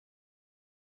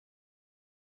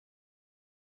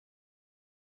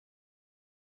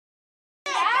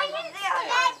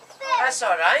That's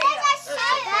alright.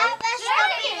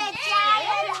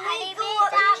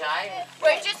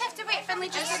 We just have to wait for Finley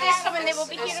just to come and they will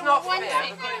be here in 1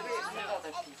 second.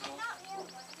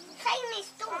 Tiny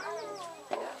stone.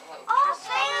 Oh,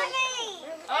 baby!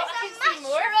 Oh, I can see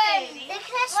more baby. The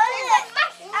crystal.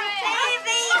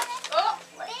 Baby! Oh,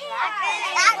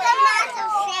 That's a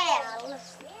massive shell.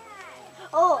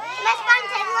 Oh, Miss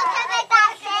Bunton, look how big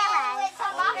that shell is.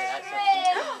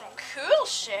 cool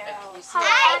shell.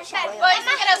 I found Boys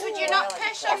and girls, would you not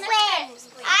push on the steps,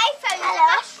 please? I found a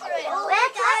mushroom.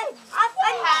 Where's that? I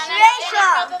found Hannah, treasure.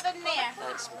 any further than there?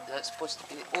 That's supposed to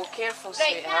be. Oh, careful,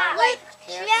 Right, sweetheart. like,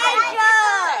 Treasure.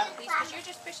 please, because you're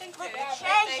just pushing through.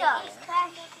 Treasure.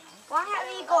 Why have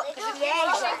you got Because if you're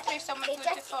pushing treasure? through, someone's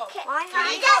going to fall. Why have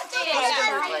you got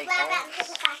treasure?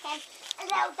 That's treasure.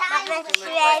 Yeah,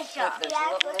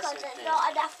 because there's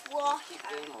not enough water.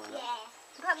 Yeah.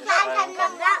 But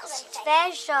that's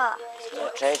treasure.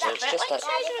 Not treasure. It's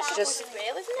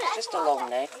just a long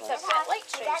necklace. It's a bit like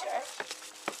treasure.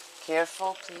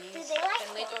 Careful, please.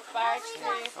 Finley, don't barge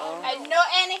through. Oh. And not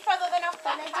any further than off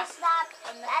that path.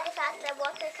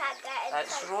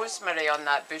 That's rosemary on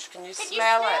that bush. Can you Can you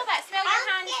smell smell it? that? Smell your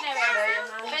hands now,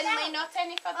 Ellie. Finley, not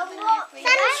any further than there, please.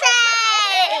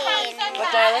 Sunshine!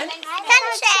 What, darling?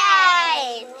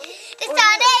 Sunshine! The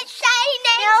sun is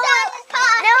shining! No,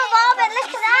 Robin,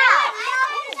 look at that!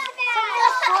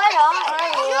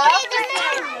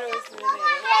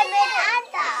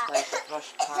 Like a brush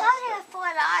past it.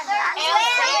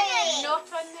 Elsie, not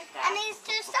on the And ground. these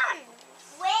two suns.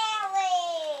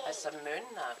 Really? It's a moon,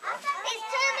 that. It's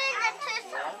 2 moons and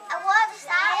 2 suns. And what are the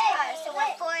stars? So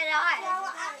we're 4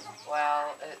 hours. Well,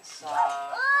 it's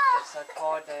a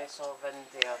goddess of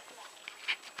India.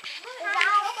 Is that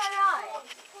all 4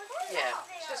 hours? Yeah,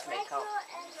 it's just makeup. Oh,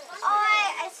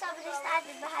 I saw somebody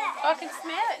standing behind it. Oh, I can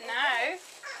smell it now.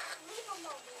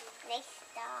 Nice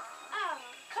star.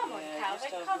 Come on, Yeah,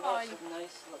 Calvin, just come on. lots of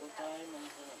nice little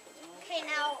diamonds in it. Okay,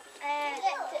 now,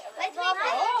 what's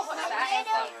Oh, what's that?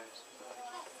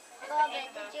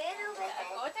 Robin, did you know Is that a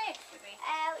goddess, maybe?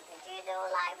 did you know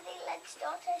Library Lynn's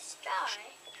daughter Star?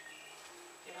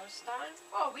 You know, Star?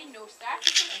 Oh, we know Star.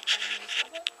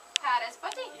 Tara's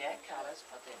buddy. Yeah, Cara's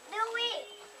buddy. No,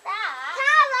 wait. That?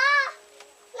 Tara!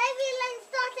 Library Lynn's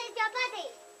daughter is your buddy.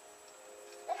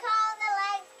 They call the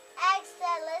eggs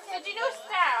the lizard. Did you know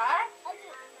Star?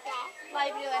 Yeah.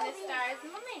 Library Lynn is Star's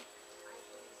mummy.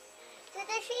 So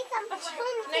does she come home to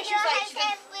No, she's your like, house she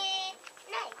didn't- every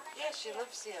night? Yeah, she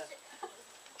lives here.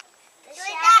 Does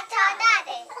that tell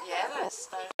Daddy? Yeah, that's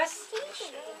Star.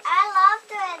 I love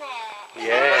doing it.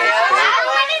 Yeah, I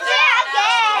want to do it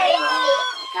again.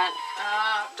 You can't.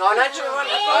 Donna, do you want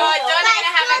to go? Oh, Donna's going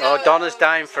to have a go. Oh, Donna's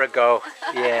dying for a go.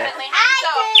 Yeah. Finley, hands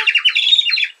off.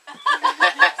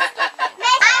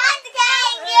 Miss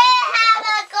Bunton, you have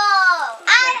a go.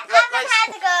 I haven't had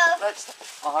a go.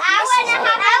 I want to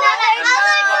have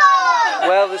another go.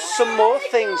 Well, there's some more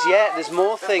things yet. There's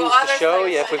more things to show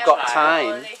you if we've got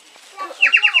time. Have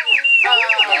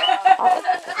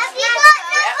you got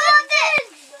the others?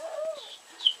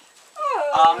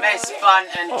 Oh, Miss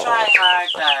Bunton, try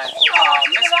harder. Oh,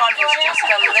 Miss Bunton's just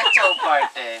a little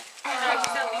birdie.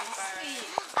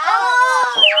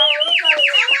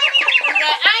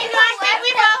 I know,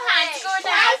 we've all had to go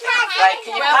down. Right,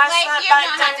 can you Well, pass wait, that you've not back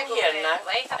had down to go here there. now?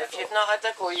 Wait, have a If you've not had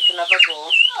a go, you can have a go.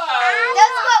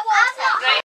 That's what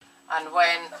water. And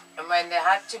when they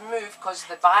had to move, because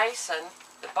the bison,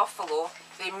 the buffalo,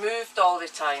 they moved all the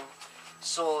time.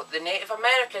 So the Native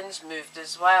Americans moved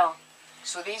as well.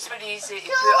 So these were easy to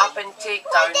put up and take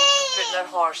down to put their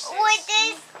horses. Would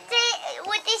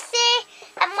they stay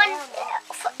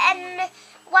in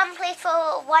one place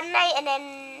for one night and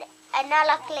then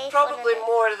another place Probably for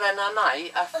more than a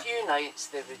night, a few nights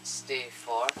they would stay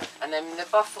for. And then when the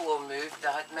buffalo moved,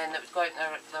 they had men that would go out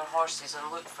on their horses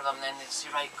and look for them. Then they'd say,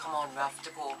 right, come on, we have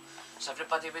to go. So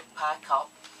everybody would pack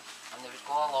up and they would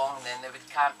go along, and then they would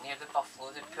camp near the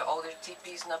buffalo. They'd put all their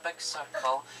teepees in a big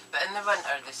circle. But in the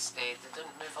winter they stayed. They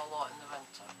didn't move a lot in the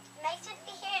winter. Nice to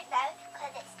be here now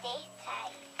because it's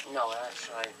daytime. No, that's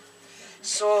right.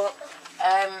 So,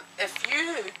 if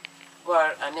you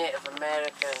were a Native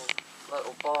American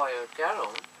little boy or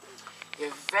girl,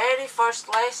 your very first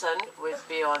lesson would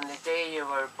be on the day you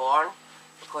were born,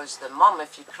 because the mum,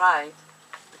 if you cried,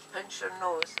 would pinch your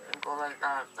nose and go like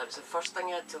that. That was the first thing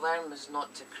you had to learn, was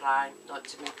not to cry, not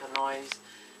to make a noise,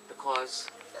 because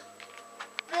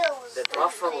the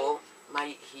buffalo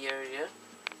might hear you.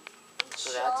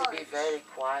 So they had to be very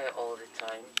quiet all the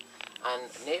time. And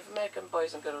Native American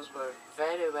boys and girls were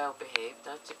very well behaved,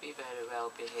 had to be very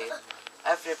well behaved.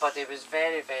 everybody was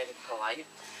very, very polite.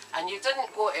 And you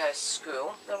didn't go to a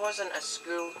school. There wasn't a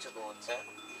school to go to.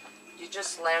 You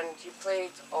just learned, you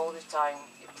played all the time.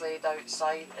 You played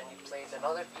outside and you played in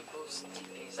other people's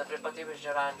tipis. Everybody was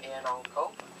your auntie and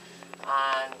uncle.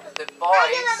 And the boys...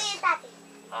 And your mummy and daddy.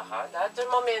 They had their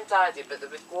mummy and daddy, but they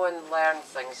would go and learn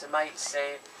things. They might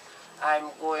say,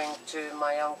 I'm going to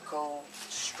my uncle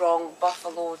Strong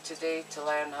Buffalo today to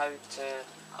learn how to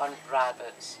hunt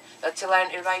rabbits. To learn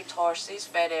to ride horses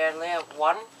very early at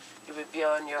 1. You would be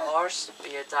on your horse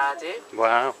with your daddy.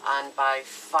 Wow. And by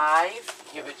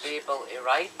 5, you would be able to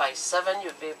ride. By 7,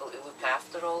 you'd be able to look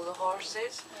after all the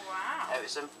horses. Wow. It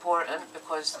was important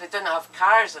because they didn't have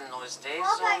cars in those days,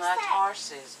 so they had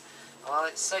horses. Well,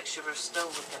 at 6, you were still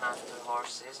looking after the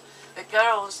horses. The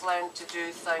girls learned to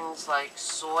do things like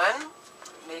sewing,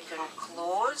 making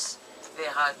clothes. They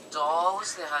had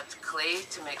dolls, they had clay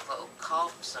to make little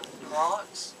cups and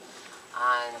pots.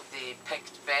 And they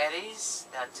picked berries.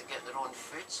 They had to get their own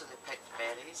food, so they picked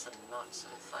berries and nuts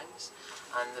and things.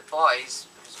 And the boys,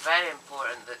 it was very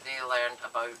important that they learned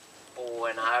about bow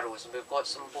and arrows. And we've got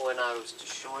some bow and arrows to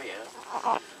show you.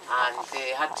 And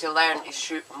they had to learn to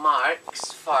shoot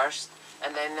marks first,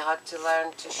 and then they had to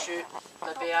learn to shoot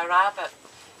maybe a rabbit.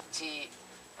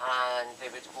 And they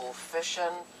would go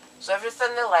fishing. So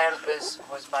everything they learned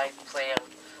was by playing.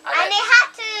 And they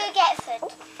had to get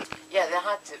food. Yeah, they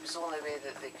had to. It was the only way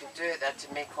that they could do it. They had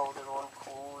to make all their own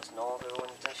clothes and all their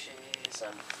own dishes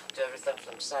and do everything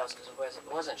for themselves because it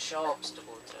wasn't shops to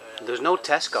go to. There's no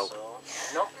Tesco. So,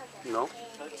 no. No.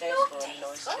 No Tesco.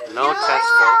 No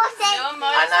Tesco. No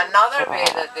more. And another way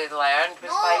that they learned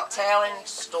was by telling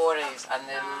stories, and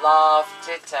they love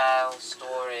to tell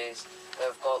stories.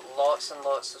 They've got lots and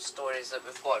lots of stories that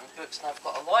we've got in books, and I've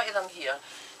got a lot of them here.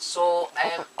 So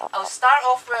I'll start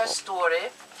off with a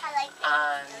story. I like it.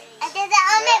 And is it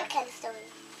an American story?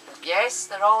 yes,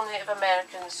 they're all Native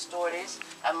American stories,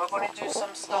 and we're going to do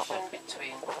some stuff in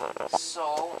between.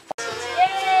 So.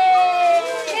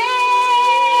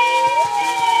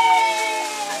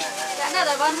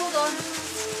 Another one, hold on.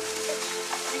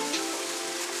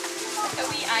 Look at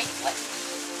wee eye flip.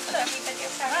 Look at wee video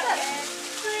camera.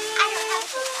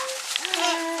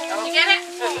 Did you get it?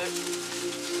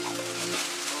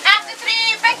 After 3,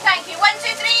 big thank you. 1, 2,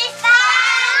 3.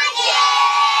 Thank you!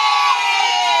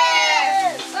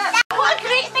 What a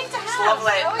great thing to have. It's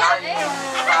lovely.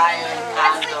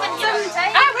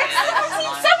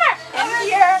 Summer in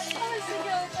here.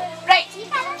 Right,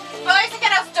 boys and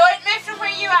girls, don't move from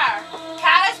where you are.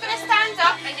 Cara's going to stand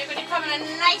up and you're going to come in a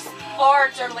nice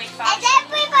orderly Is fashion.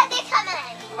 everybody coming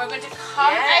in? We're going to come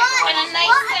out in a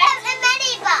nice What about the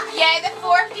minibus? Yeah, the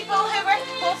 4 people who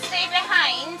will stay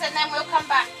behind and then we'll come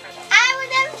back for them. I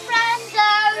was in front.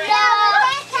 No.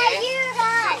 Can you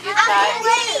guys?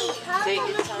 Take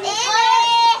your time.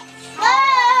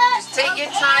 Just take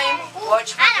your time.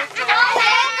 Watch what you're doing.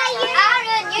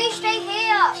 Aaron, you stay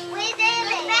here. Wait a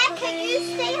minute. Rebecca, you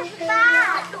stay at the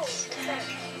back.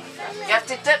 You have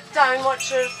to dip down.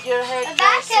 Watch your head.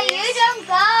 Rebecca, you don't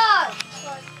go.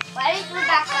 Where is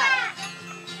Rebecca?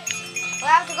 We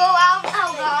have to go out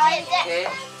now, guys. Okay.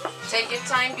 Take your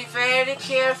time. Be very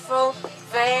careful.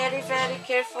 Very, very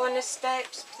careful on the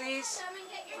steps, please.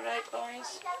 All right,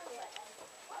 boys.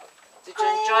 Did you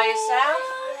enjoy yourself?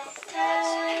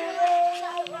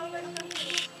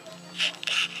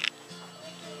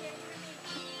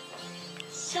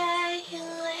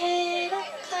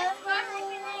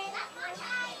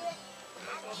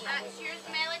 That's yours,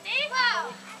 Melody.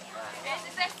 Is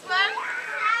this one?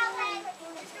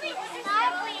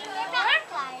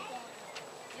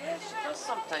 Yeah, she does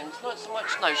sometimes. Not so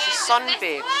much now. She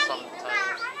sunbathes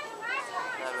sometimes.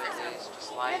 Nowadays,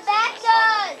 just lies in the sun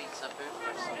and reads a book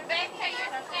or something. Rebecca,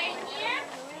 you're staying here.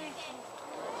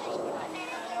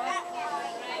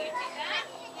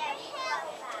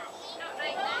 Not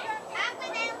right now.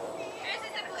 Whose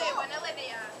is the blue one,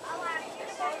 Olivia?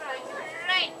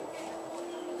 Right.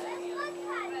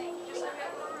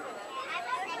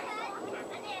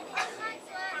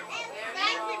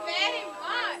 Thank you very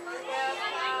much.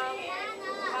 Stay down.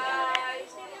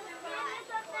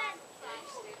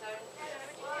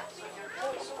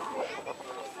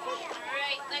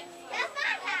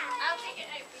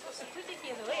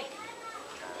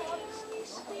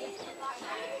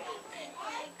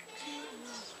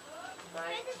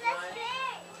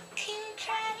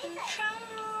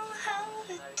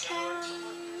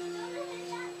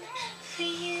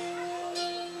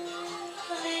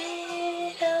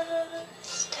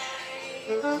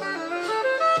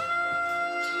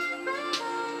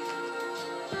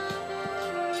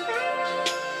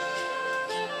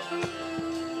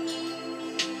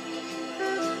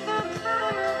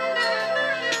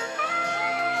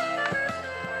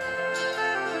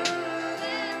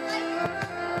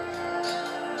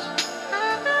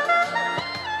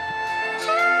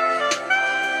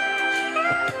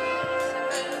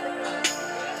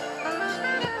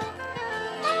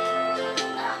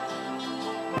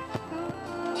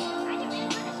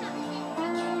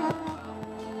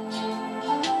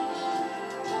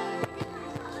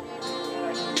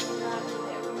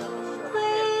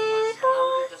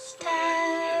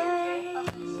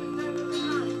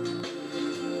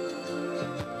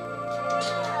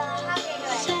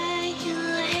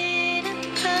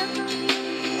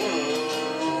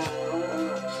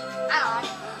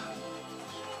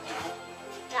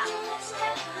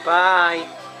 Bye.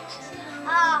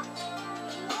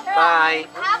 Bye.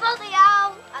 How about the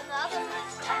owl and the other one?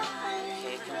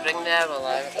 Okay, you can bring the owl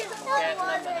out. We'll get in a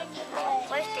minute.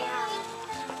 Where's the owl?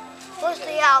 Where's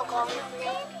the owl going?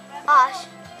 Us.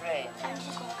 Right.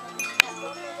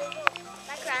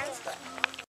 My grand's